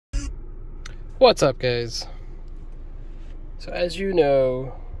What's up, guys? So as you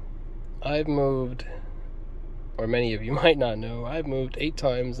know, I've moved, or many of you might not know, I've moved 8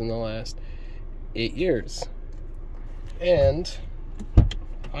 times in the last 8 years. And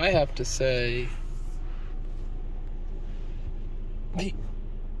I have to say, the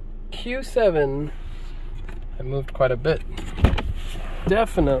Q7, I moved quite a bit,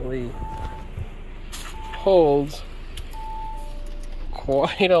 definitely holds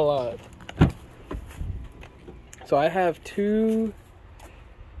quite a lot. So I have 2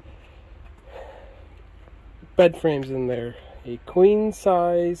 bed frames in there. A queen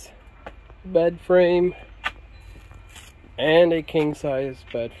size bed frame and a king size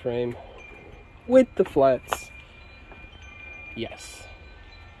bed frame with the flats. Yes.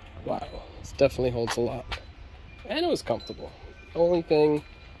 Wow. This definitely holds a lot. And it was comfortable. The only thing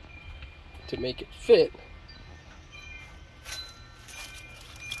to make it fit,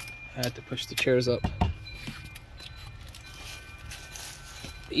 I had to push the chairs up.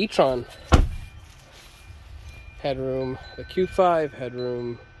 The e-tron headroom, the Q5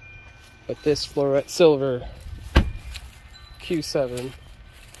 headroom, but this Florett Silver Q7,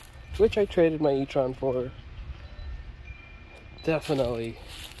 which I traded my e-tron for, definitely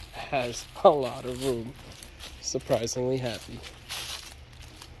has a lot of room. Surprisingly happy.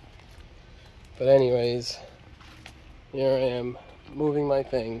 But anyways, here I am moving my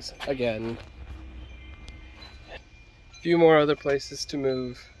things again. A few more other places to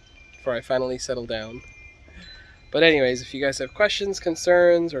move before I finally settle down. But anyways, if you guys have questions,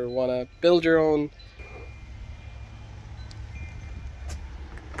 concerns, or want to build your own,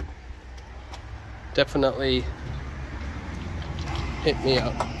 definitely hit me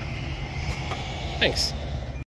up. Thanks.